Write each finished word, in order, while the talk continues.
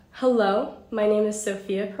Hello, my name is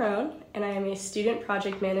Sophia Perone, and I am a student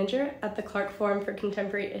project manager at the Clark Forum for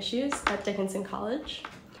Contemporary Issues at Dickinson College.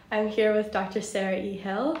 I'm here with Dr. Sarah E.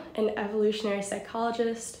 Hill, an evolutionary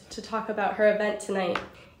psychologist, to talk about her event tonight.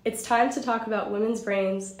 It's time to talk about women's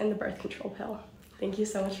brains and the birth control pill. Thank you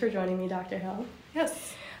so much for joining me, Dr. Hill.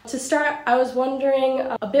 Yes. To start, I was wondering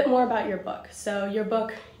a bit more about your book. So your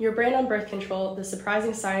book, Your Brain on Birth Control, The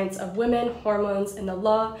Surprising Science of Women, Hormones, and the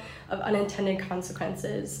Law of Unintended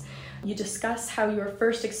Consequences. You discuss how you were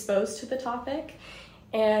first exposed to the topic,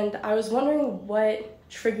 and I was wondering what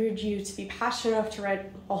triggered you to be passionate enough to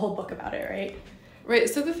write a whole book about it, right? Right.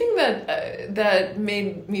 So the thing that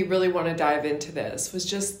made me really want to dive into this was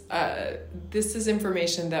just this is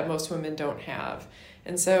information that most women don't have.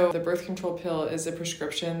 And so the birth control pill is a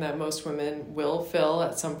prescription that most women will fill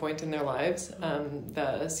at some point in their lives.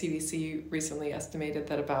 The CDC recently estimated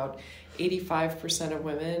that about 85% of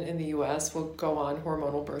women in the U.S. will go on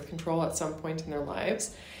hormonal birth control at some point in their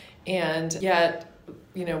lives. And yet,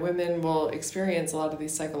 women will experience a lot of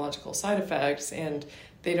these psychological side effects, and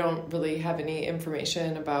they don't really have any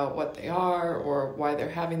information about what they are or why they're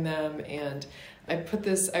having them. And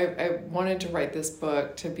I wanted to write this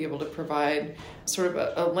book to be able to provide sort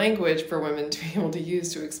of a language for women to be able to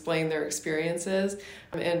use to explain their experiences,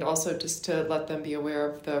 and also just to let them be aware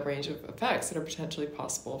of the range of effects that are potentially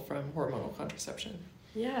possible from hormonal contraception.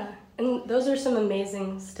 Yeah, and those are some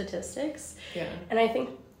amazing statistics. Yeah. And I think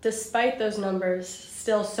despite those numbers,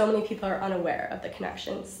 still so many people are unaware of the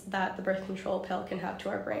connections that the birth control pill can have to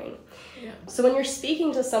our brain. Yeah. So when you're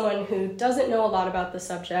speaking to someone who doesn't know a lot about the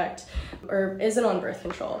subject or isn't on birth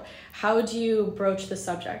control, how do you broach the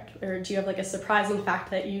subject? Or do you have like a surprising fact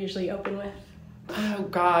that you usually open with? Oh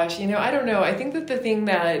gosh, I don't know. I think that the thing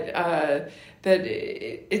that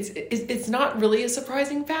it's not really a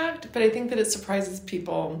surprising fact, but I think that it surprises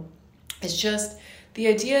people is just the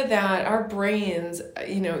idea that our brains,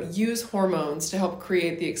 use hormones to help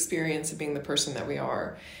create the experience of being the person that we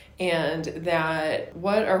are. And that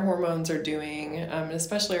what our hormones are doing,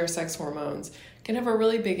 especially our sex hormones, can have a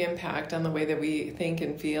really big impact on the way that we think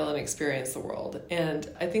and feel and experience the world. And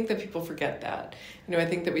I think that people forget that. I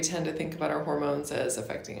think that we tend to think about our hormones as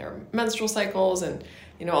affecting our menstrual cycles and,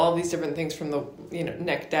 all these different things from the,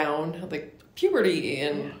 neck down, like puberty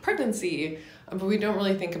and pregnancy. But we don't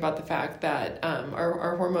really think about the fact that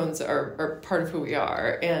our hormones are part of who we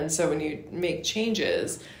are. And so when you make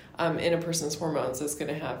changes in a person's hormones, it's going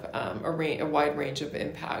to have a wide range of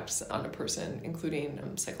impacts on a person, including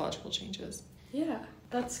psychological changes. Yeah,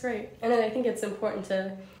 that's great. And I think it's important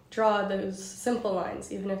to draw those simple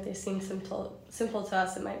lines, even if they seem simple to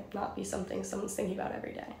us. It might not be something someone's thinking about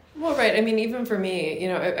every day. Well, right. I mean, even for me,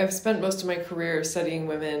 I've spent most of my career studying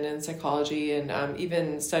women and psychology, and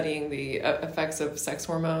even studying the effects of sex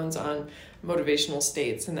hormones on motivational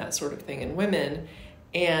states and that sort of thing in women.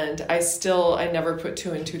 And I never put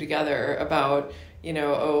two and two together about,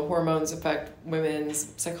 hormones affect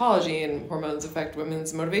women's psychology and hormones affect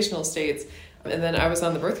women's motivational states. And then I was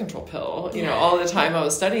on the birth control pill, all the time I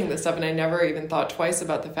was studying this stuff, and I never even thought twice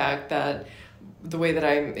about the fact that the way that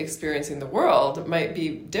I'm experiencing the world might be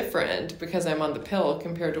different because I'm on the pill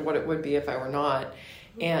compared to what it would be if I were not.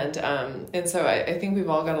 And so I think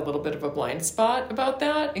we've all got a little bit of a blind spot about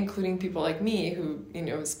that, including people like me who,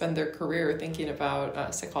 spend their career thinking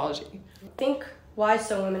about psychology. I think why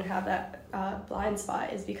so women have that blind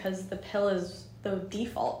spot is because the pill is the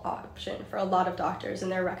default option for a lot of doctors in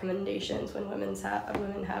their recommendations when women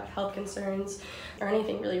have health concerns or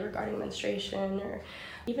anything really regarding menstruation or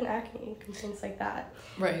even acne, things like that.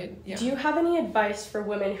 Right. Yeah. Do you have any advice for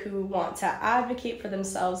women who want to advocate for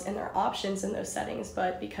themselves and their options in those settings,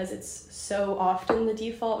 but because it's so often the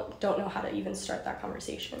default, don't know how to even start that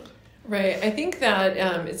conversation? Right. I think that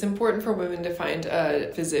it's important for women to find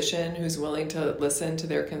a physician who's willing to listen to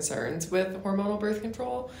their concerns with hormonal birth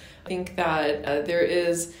control. I think that there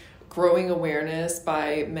is growing awareness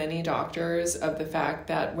by many doctors of the fact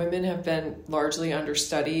that women have been largely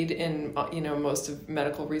understudied in most of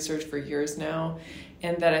medical research for years now,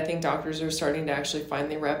 and that I think doctors are starting to actually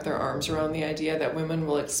finally wrap their arms around the idea that women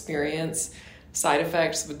will experience side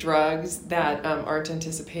effects with drugs that aren't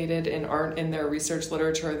anticipated and aren't in their research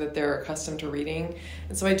literature that they're accustomed to reading.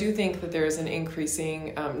 And so I do think that there's an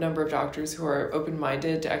increasing number of doctors who are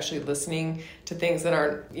open-minded to actually listening to things that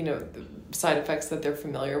aren't, side effects that they're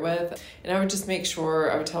familiar with. And I would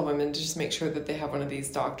tell women to just make sure that they have one of these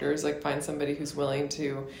doctors, like find somebody who's willing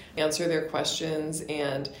to answer their questions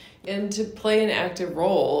and to play an active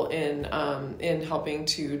role in helping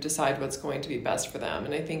to decide what's going to be best for them.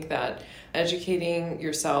 And I think that educating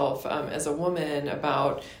yourself as a woman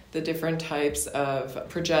about the different types of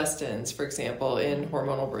progestins, for example, in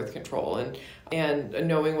hormonal birth control, and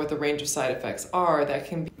knowing what the range of side effects are, that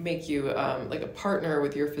can make you like a partner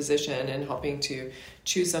with your physician in helping to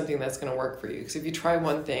choose something that's going to work for you. Because if you try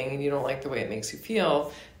one thing and you don't like the way it makes you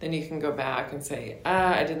feel, then you can go back and say,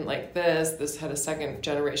 I didn't like this. This had a second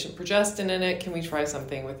generation progestin in it. Can we try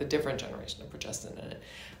something with a different generation of progestin in it?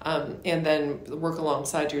 And then work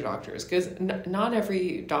alongside your doctors, because not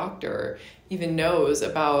every doctor even knows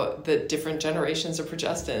about the different generations of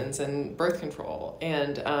progestins and birth control.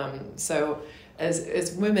 And so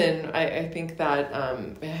as women, I think that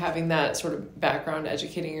having that sort of background,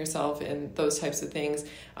 educating yourself in those types of things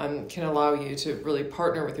can allow you to really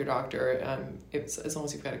partner with your doctor, as long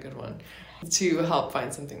as you've got a good one, to help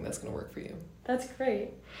find something that's going to work for you. That's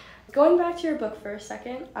great. Going back to your book for a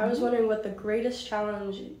second, I was wondering what the greatest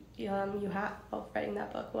challenge you had while writing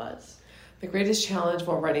that book was. The greatest challenge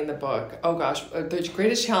while writing the book, oh gosh, the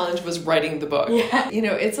greatest challenge was writing the book. Yeah.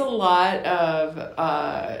 It's a lot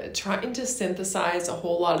of trying to synthesize a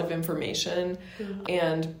whole lot of information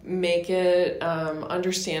and make it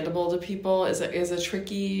understandable to people is a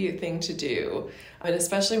tricky thing to do. And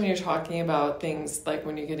especially when you're talking about things like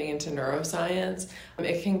when you're getting into neuroscience,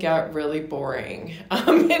 it can get really boring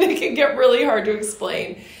and it can get really hard to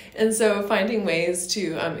explain. And so finding ways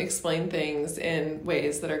to explain things in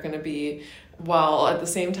ways that are going to be, while at the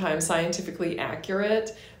same time scientifically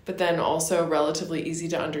accurate, but then also relatively easy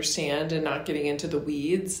to understand and not getting into the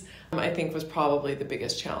weeds, I think was probably the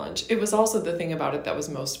biggest challenge. It was also the thing about it that was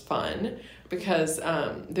most fun, because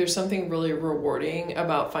there's something really rewarding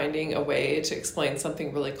about finding a way to explain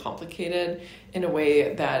something really complicated in a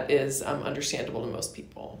way that is understandable to most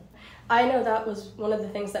people. I know that was one of the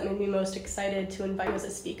things that made me most excited to invite you as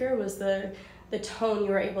a speaker, was the tone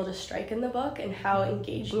you were able to strike in the book and how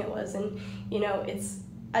engaging it was. And, it's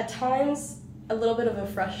at times a little bit of a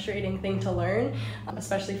frustrating thing to learn,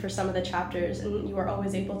 especially for some of the chapters, and you were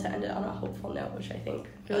always able to end it on a hopeful note, which I think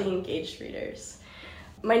really engaged readers.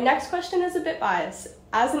 My next question is a bit biased.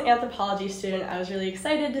 As an anthropology student, I was really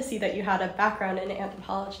excited to see that you had a background in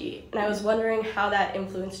anthropology, and I was wondering how that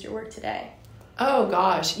influenced your work today. Oh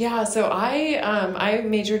gosh, yeah. So I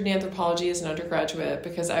majored in anthropology as an undergraduate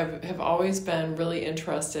because I have always been really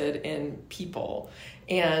interested in people,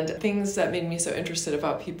 and things that made me so interested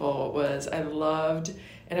about people was I loved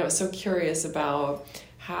and I was so curious about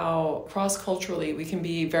how cross-culturally we can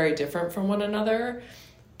be very different from one another,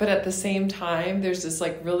 but at the same time there's this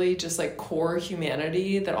really just core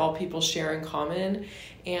humanity that all people share in common.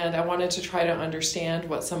 And I wanted to try to understand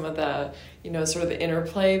what some of the, sort of the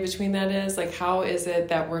interplay between that is. How is it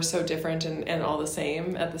that we're so different and all the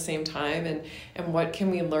same at the same time? And what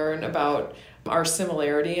can we learn about our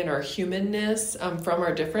similarity and our humanness from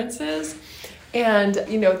our differences? And,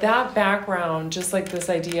 that background, just this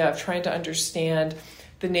idea of trying to understand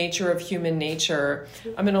the nature of human nature.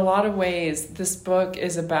 In a lot of ways, this book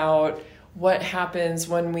is about what happens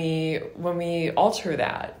when we alter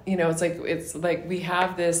that. It's like we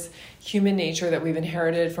have this human nature that we've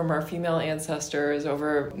inherited from our female ancestors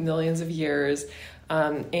over millions of years,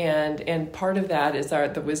 and part of that is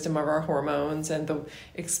the wisdom of our hormones and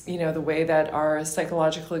the way that our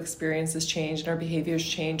psychological experiences change and our behaviors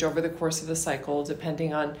change over the course of the cycle,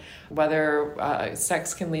 depending on whether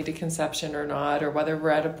sex can lead to conception or not, or whether we're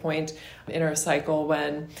at a point in our cycle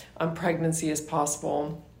when pregnancy is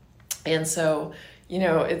possible. And so,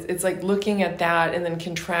 it's like looking at that and then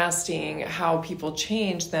contrasting how people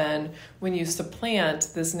change then when you supplant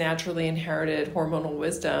this naturally inherited hormonal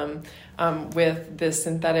wisdom with this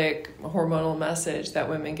synthetic hormonal message that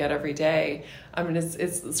women get every day.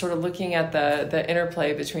 It's sort of looking at the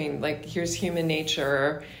interplay between here's human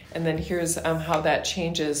nature, and then here's how that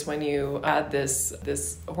changes when you add this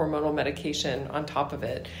hormonal medication on top of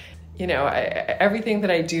it. Everything that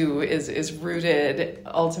I do is rooted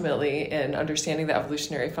ultimately in understanding the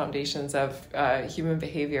evolutionary foundations of human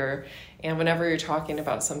behavior. And whenever you're talking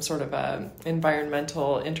about some sort of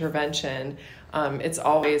environmental intervention, it's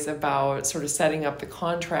always about sort of setting up the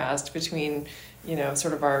contrast between,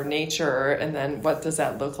 sort of our nature, and then what does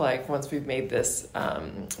that look like once we've made this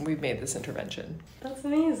intervention. That's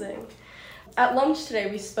amazing. At lunch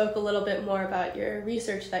today, we spoke a little bit more about your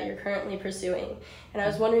research that you're currently pursuing, and I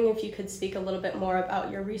was wondering if you could speak a little bit more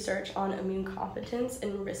about your research on immune competence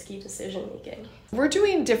and risky decision making. We're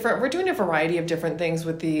doing a variety of different things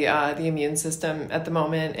with the immune system at the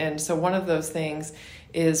moment, and so one of those things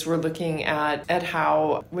is we're looking at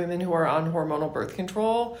how women who are on hormonal birth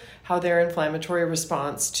control, how their inflammatory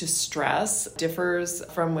response to stress differs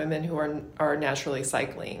from women who are naturally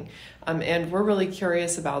cycling. And we're really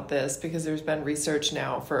curious about this because there's been research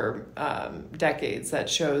now for decades that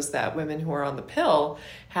shows that women who are on the pill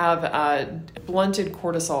have a blunted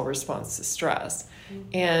cortisol response to stress.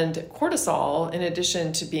 And cortisol, in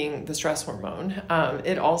addition to being the stress hormone,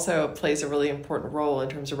 it also plays a really important role in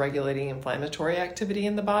terms of regulating inflammatory activity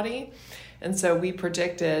in the body. And so we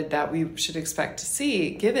predicted that we should expect to see,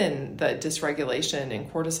 given the dysregulation in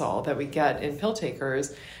cortisol that we get in pill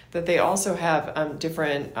takers, that they also have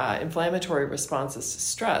different inflammatory responses to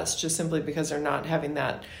stress, just simply because they're not having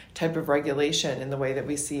that type of regulation in the way that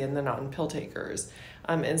we see in the non-pill takers.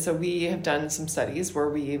 And so we have done some studies where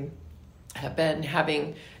we have been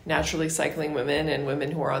having naturally cycling women and women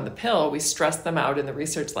who are on the pill. We stress them out in the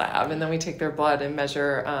research lab, and then we take their blood and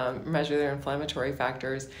measure their inflammatory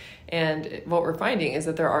factors. And what we're finding is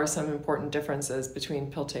that there are some important differences between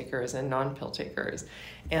pill takers and non-pill takers.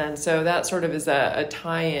 And so that sort of is a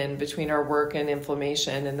tie-in between our work in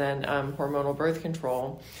inflammation and then hormonal birth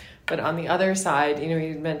control. But on the other side,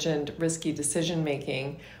 you mentioned risky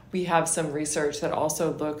decision-making. We have some research that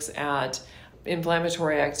also looks at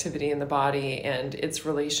inflammatory activity in the body and its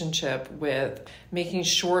relationship with making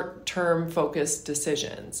short-term focused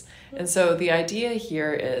decisions. And so the idea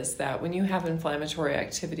here is that when you have inflammatory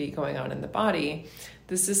activity going on in the body,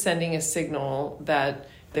 this is sending a signal that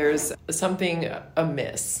there's something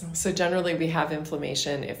amiss. So generally we have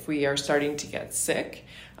inflammation if we are starting to get sick.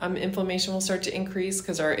 Inflammation will start to increase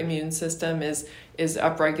because our immune system is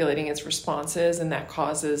upregulating its responses, and that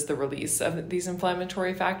causes the release of these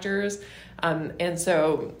inflammatory factors. And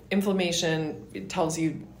so inflammation tells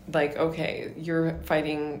you, like, okay, you're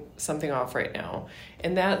fighting something off right now.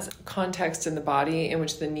 And that's context in the body in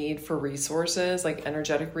which the need for resources, like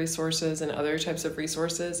energetic resources and other types of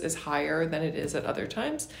resources, is higher than it is at other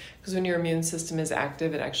times. Because when your immune system is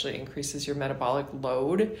active, it actually increases your metabolic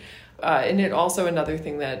load. And it also, another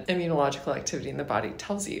thing that immunological activity in the body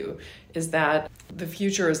tells you is that the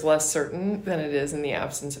future is less certain than it is in the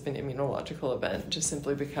absence of an immunological event, just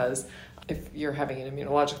simply because if you're having an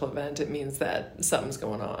immunological event, it means that something's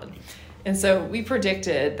going on. And so we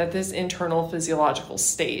predicted that this internal physiological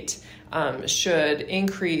state should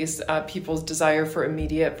increase people's desire for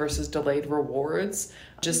immediate versus delayed rewards,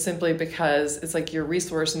 just simply because it's like your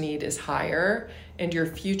resource need is higher and your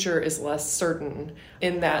future is less certain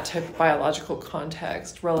in that type of biological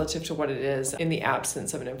context relative to what it is in the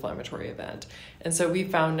absence of an inflammatory event. And so we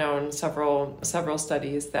found now in several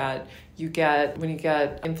studies that you get, when you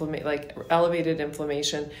get elevated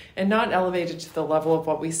inflammation, and not elevated to the level of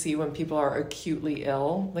what we see when people are acutely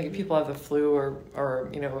ill, like if people have the flu or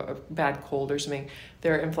a bad cold or something,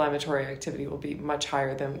 their inflammatory activity will be much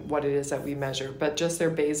higher than what it is that we measure. But just their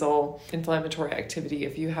basal inflammatory activity,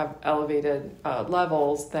 if you have elevated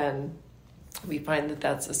levels, then we find that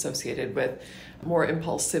that's associated with more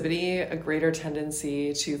impulsivity, a greater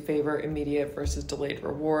tendency to favor immediate versus delayed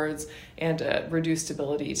rewards, and a reduced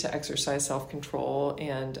ability to exercise self-control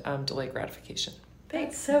and delayed gratification.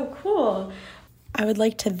 That's so cool. I would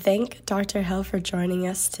like to thank Dr. Hill for joining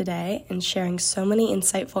us today and sharing so many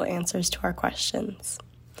insightful answers to our questions.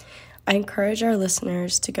 I encourage our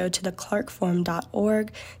listeners to go to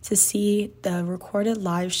theclarkforum.org to see the recorded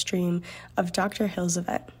live stream of Dr. Hill's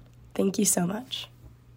event. Thank you so much.